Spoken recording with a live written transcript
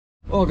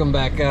Welcome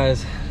back,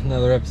 guys.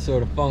 Another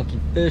episode of Funky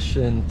Fish,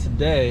 and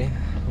today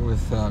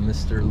with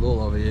Mr. Lul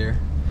over here,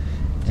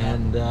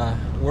 and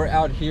we're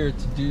out here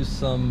to do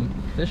some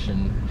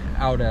fishing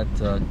out at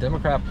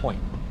Democrat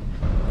Point.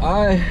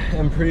 I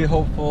am pretty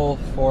hopeful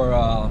for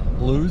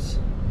blues,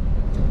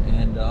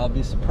 and I'll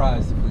be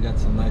surprised if we got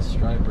some nice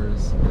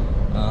stripers.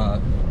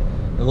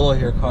 Lul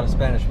here caught a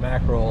Spanish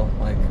mackerel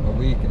like a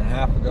week and a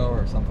half ago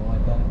or something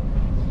like that.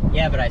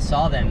 Yeah, but I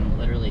saw them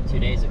literally 2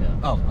 days ago.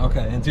 Oh,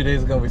 okay. And 2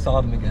 days ago we saw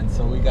them again.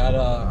 So we got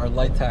our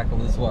light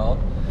tackle as well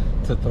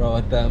to throw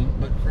at them.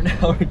 But for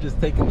now, we're just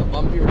taking the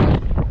bumpy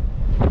ride.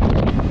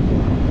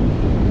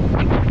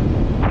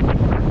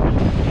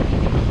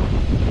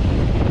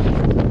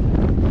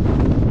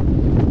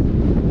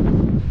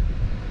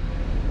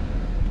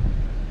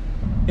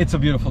 It's a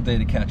beautiful day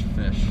to catch a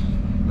fish.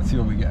 Let's see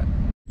what we got.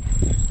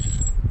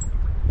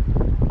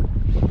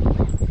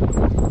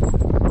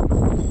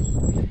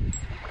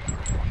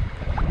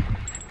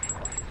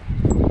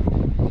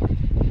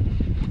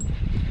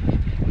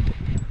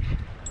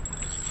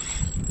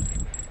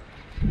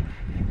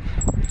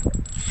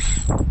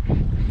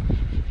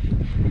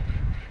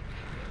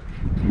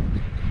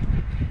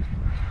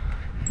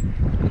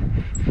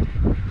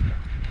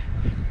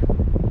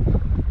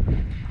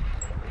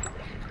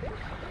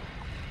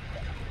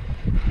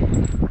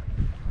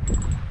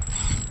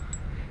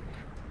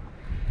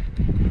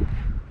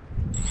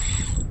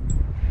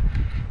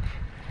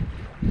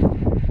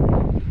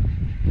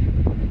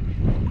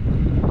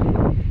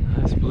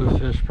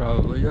 Bluefish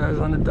probably, guys,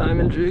 on a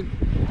diamond jig.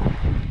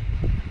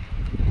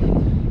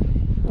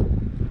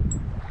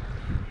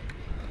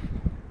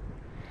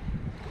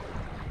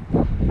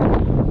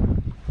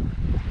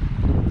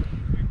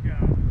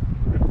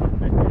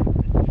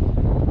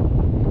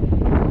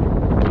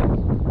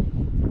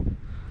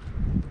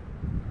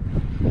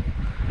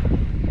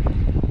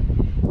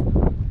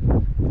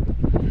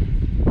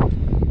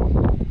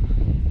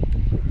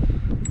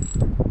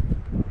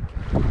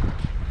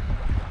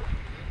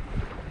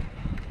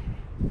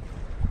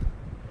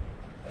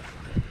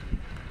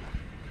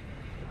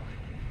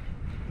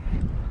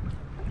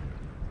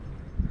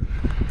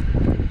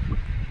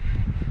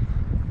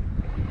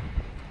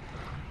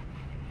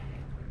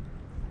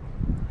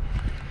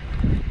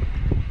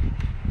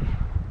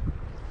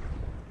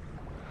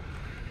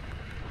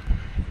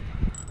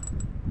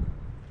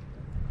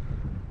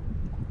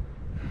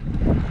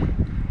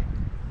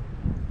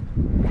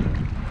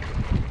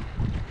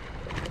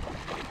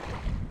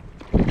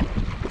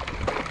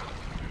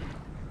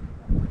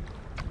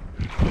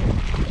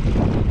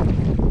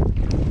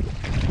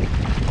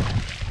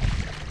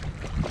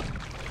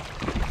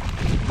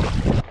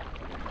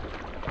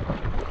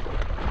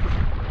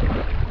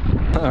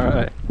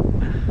 Alright,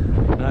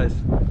 nice.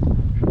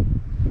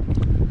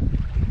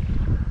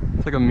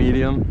 It's like a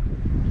medium.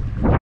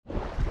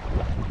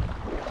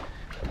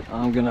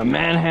 I'm gonna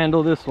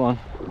manhandle this one.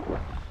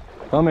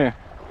 Come here.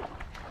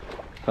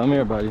 Come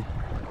here, buddy.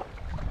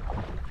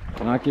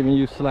 I'm not giving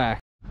you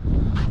slack.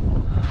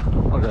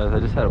 Oh guys, I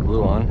just had a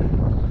blue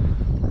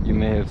on. You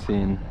may have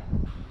seen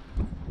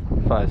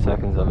 5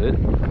 seconds of it,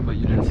 but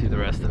you didn't see the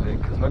rest of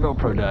it because my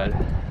GoPro died.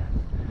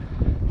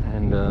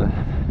 And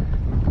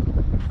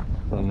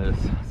on this,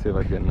 see if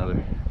I can get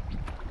another.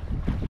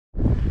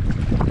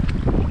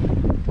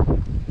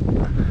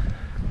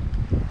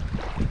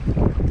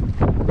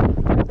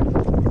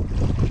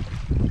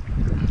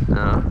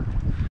 Now,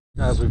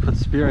 guys, we put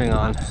spearing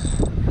on,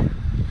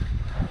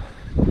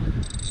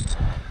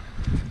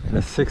 and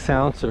a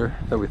 6-ouncer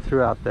that we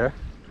threw out there,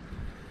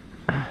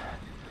 and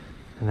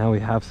now we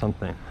have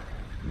something.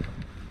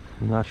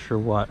 I'm not sure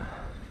what,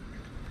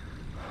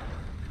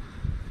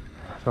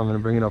 so I'm going to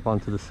bring it up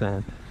onto the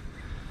sand.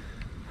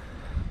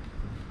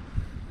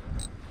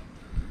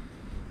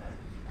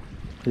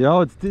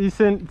 Yo, it's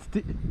decent.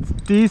 It's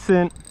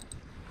decent.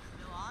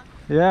 Still on?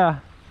 Yeah.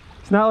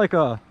 It's not like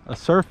a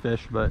surf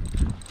fish, but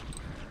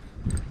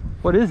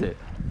what is it?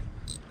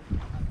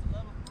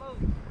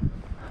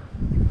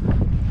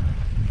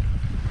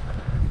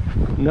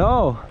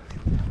 No.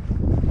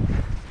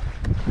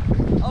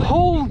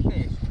 Oh,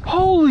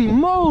 holy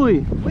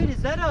moly! wait,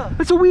 is that a?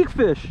 It's a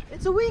weakfish.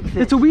 It's a weakfish.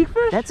 It's a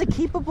weakfish? That's a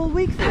keepable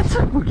weakfish.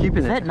 We're keeping it.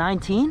 Is that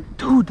 19?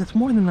 Dude, that's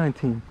more than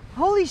 19.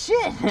 Holy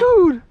shit!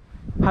 Dude!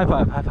 High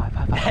five, high five,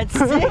 high five. That's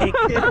sick.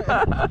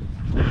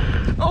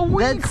 A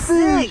weakfish! That's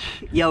sick.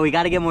 Yo, we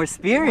gotta get more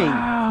spearing.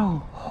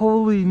 Wow!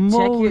 Holy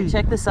moly!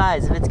 Check the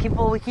size. If it's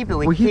keepable, we keep it.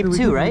 We can keep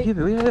two, right? We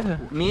keep it, yeah.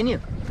 Me and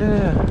you.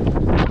 Yeah.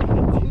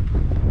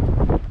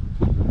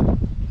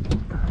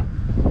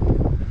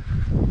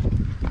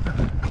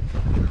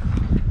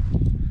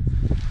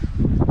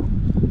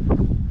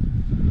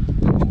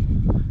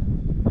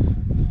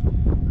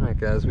 Alright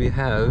guys, we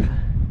have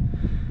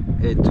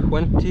a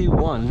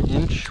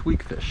 21-inch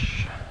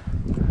weakfish.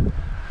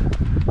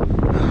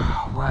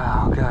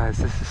 Wow guys,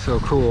 this is so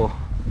cool.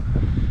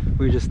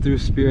 We just threw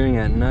spearing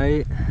at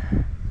night.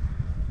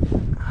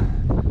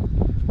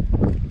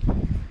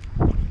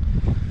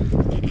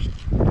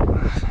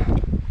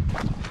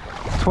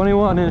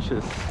 21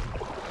 inches.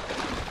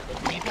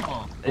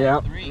 Keepable.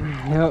 Yep.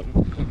 Yep.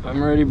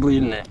 I'm already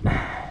bleeding it.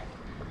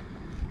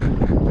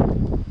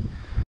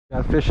 Got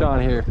a fish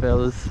on here,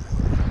 fellas.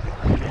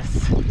 Look at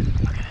this. Look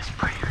at this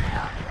pretty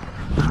reel.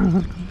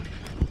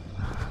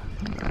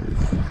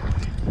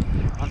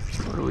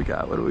 What do we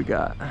got? What do we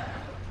got?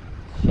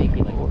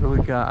 Shaky like. What do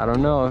we got? I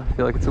don't know. I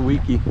feel like it's a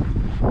weakie.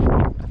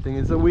 I think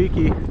it's a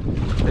weakie.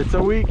 It's a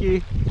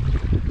weakie.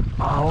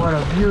 Oh, what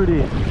a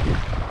beauty.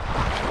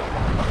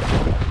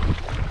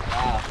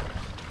 Wow.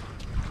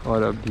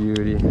 What a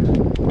beauty. I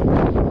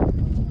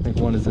think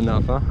one is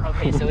enough, huh?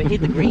 Okay, so it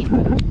hit the green.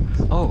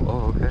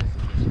 Oh, okay.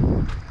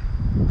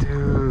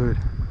 Dude.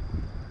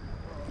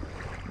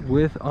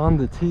 With on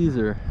the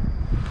teaser.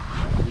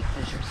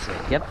 Weakfish are sick.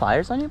 You have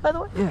pliers on you, by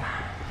the way? Yeah.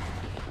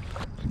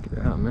 Check it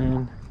out,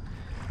 man.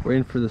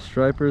 Waiting for the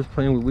stripers,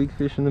 playing with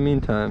weakfish in the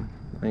meantime.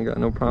 I ain't got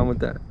no problem with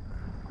that.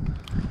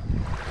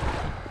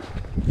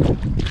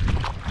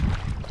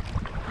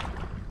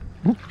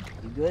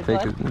 You good, Take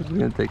bud? it's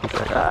gonna take a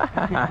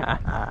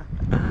second.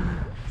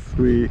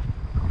 Sweet.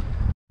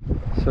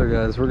 So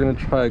guys, we're gonna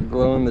try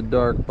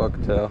glow-in-the-dark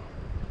bucktail.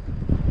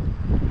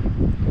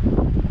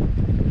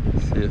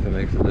 See if it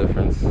makes a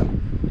difference. So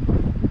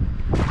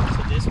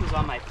this was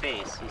on my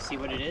face. You see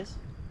what it is?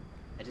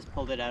 I just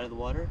pulled it out of the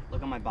water.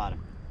 Look on my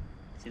bottom.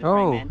 See the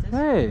praying mantis?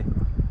 Hey!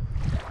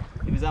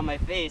 He was on my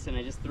face and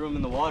I just threw him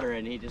in the water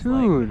and he just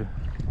Dude!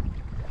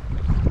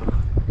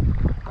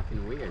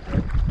 fucking weird,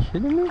 right?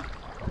 Kidding me?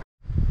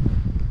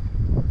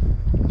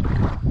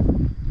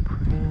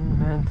 Praying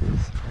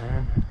mantis,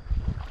 man.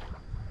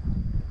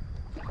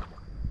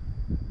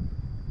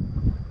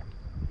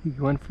 He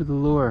went for the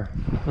lure.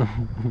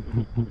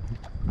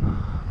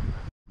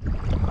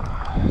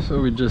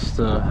 So we just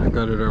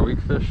gutted our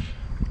weakfish.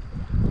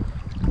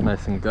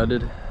 Nice and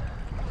gutted.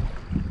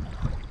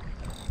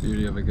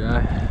 Beauty of a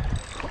guy.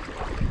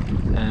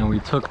 And we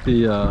took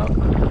the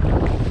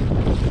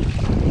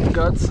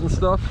guts and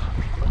stuff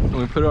and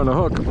we put it on a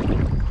hook.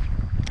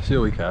 See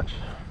what we catch.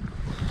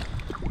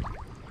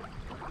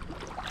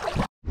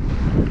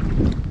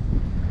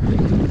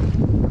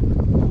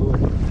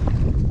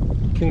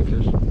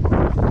 Kingfish.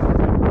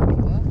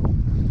 What?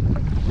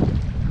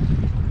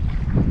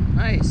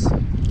 Nice.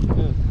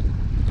 Yeah.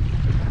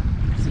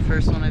 It's the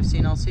first one I've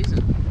seen all season.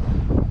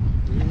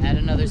 Add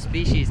another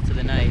species to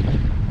the night.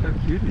 How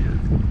cute he is.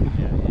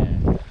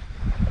 Yeah.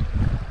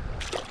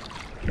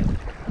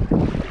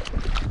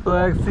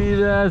 Black sea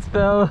bass,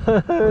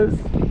 fellas.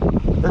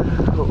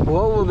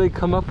 What will they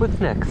come up with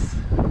next?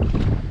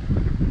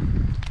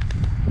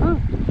 I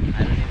don't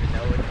even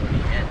know which one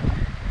he hit.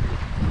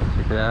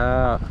 Check it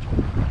out.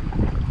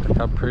 Look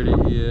how pretty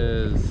he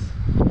is.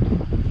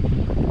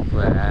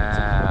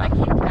 Wow. I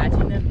keep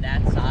catching them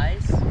that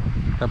size.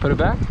 Can I put it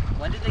back?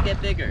 When did they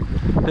get bigger?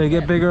 They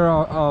get bigger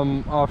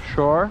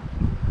offshore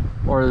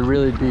or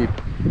really deep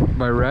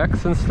by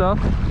wrecks and stuff,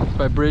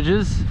 by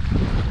bridges.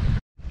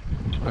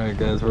 Alright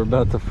guys, we're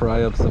about to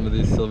fry up some of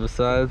these silver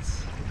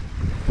sides.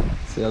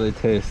 See how they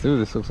taste. Ooh,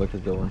 this looks like a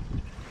good one.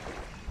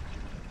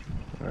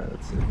 Alright,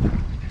 let's see.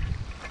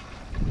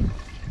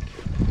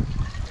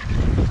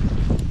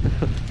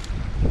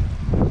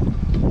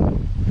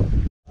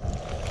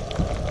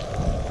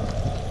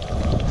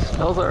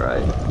 Smells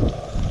alright.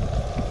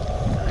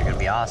 They're gonna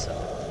be awesome.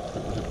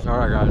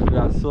 Alright guys, we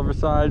got silver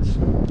sides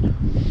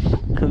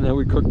and then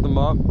we cooked them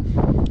up.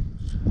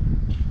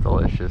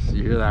 Delicious.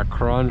 You hear that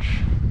crunch?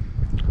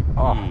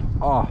 Oh.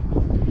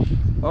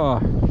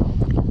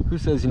 Who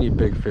says you need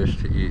big fish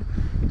to eat?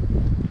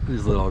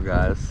 These little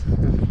guys.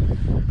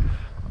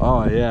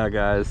 Oh yeah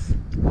guys.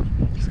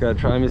 Just gotta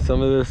try me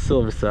some of this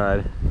silver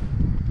side.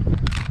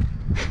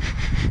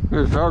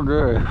 It's so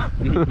good.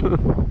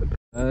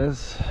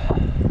 Guys,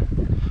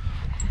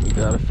 we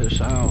got a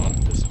fish out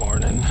this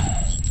morning.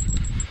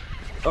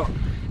 Oh,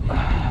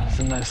 it's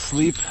a nice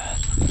sleep.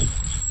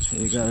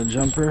 You got a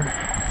jumper.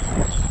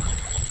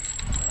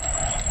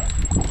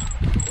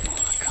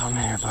 Come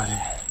here,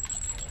 buddy.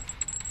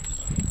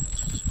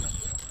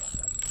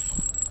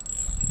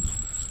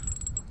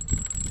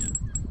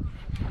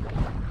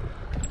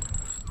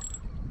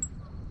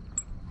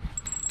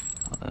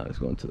 Oh, now he's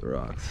going to the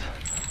rocks.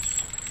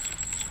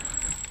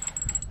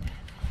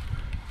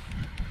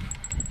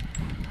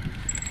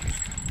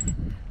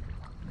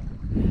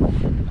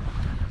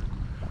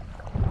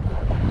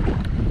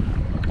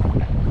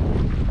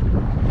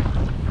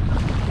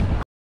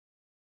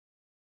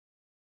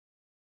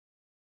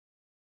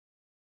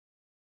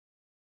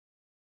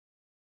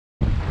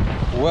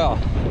 Well,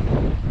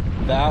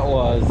 that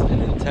was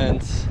an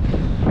intense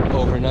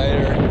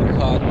overnighter. We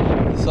caught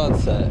the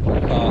sunset,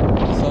 we caught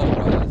the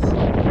sunrise,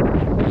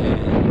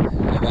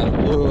 and I got a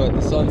blue at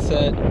the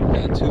sunset,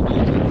 got 2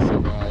 blues at the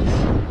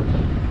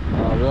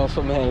sunrise. We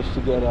also managed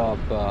to get up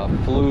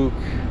fluke,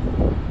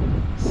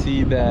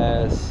 sea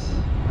bass,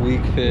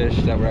 weakfish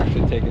that we're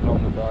actually taking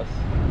home with us.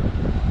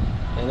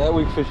 And that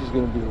weakfish is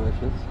going to be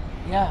delicious.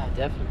 Yeah,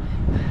 definitely.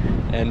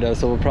 And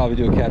so we'll probably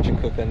do a catch and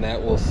cook on that,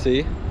 we'll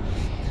see.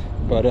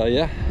 But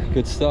yeah,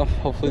 good stuff.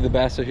 Hopefully the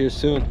bass are here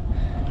soon.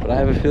 But I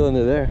have a feeling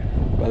they're there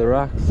by the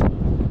rocks.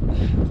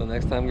 Until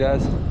next time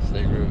guys,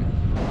 stay groovy.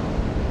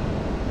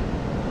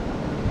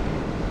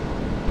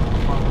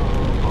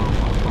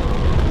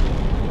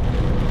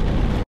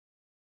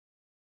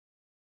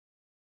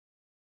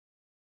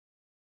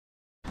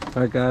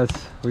 Alright guys,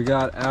 we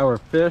got our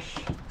fish.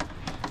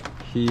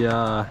 He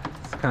is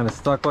kind of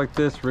stuck like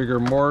this, rigor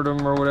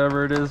mortem or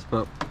whatever it is,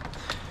 but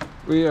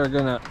we are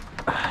gonna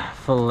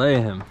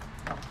fillet him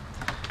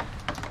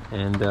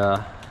and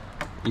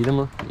eat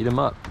him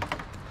up.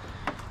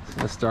 Just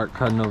gonna start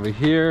cutting over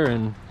here,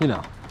 and you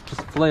know,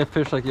 just fillet a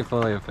fish like you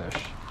fillet a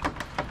fish.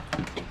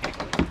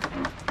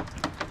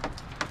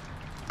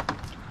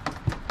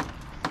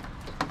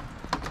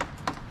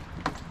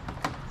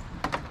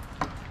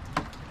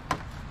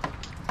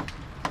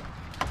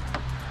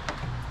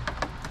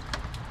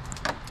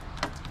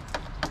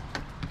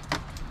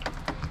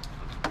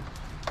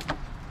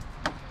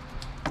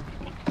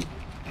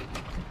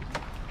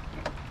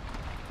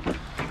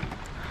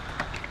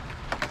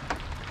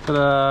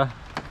 Ta-da!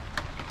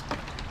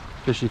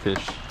 Fishy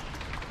fish.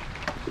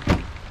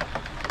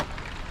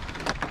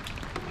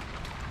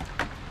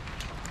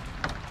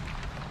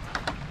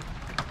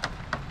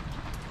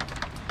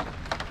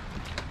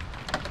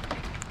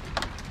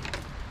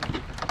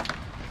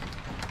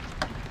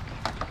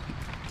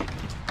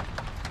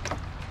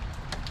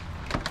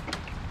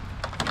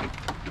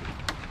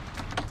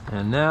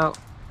 And now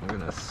we're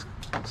gonna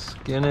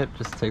skin it,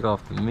 just take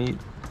off the meat.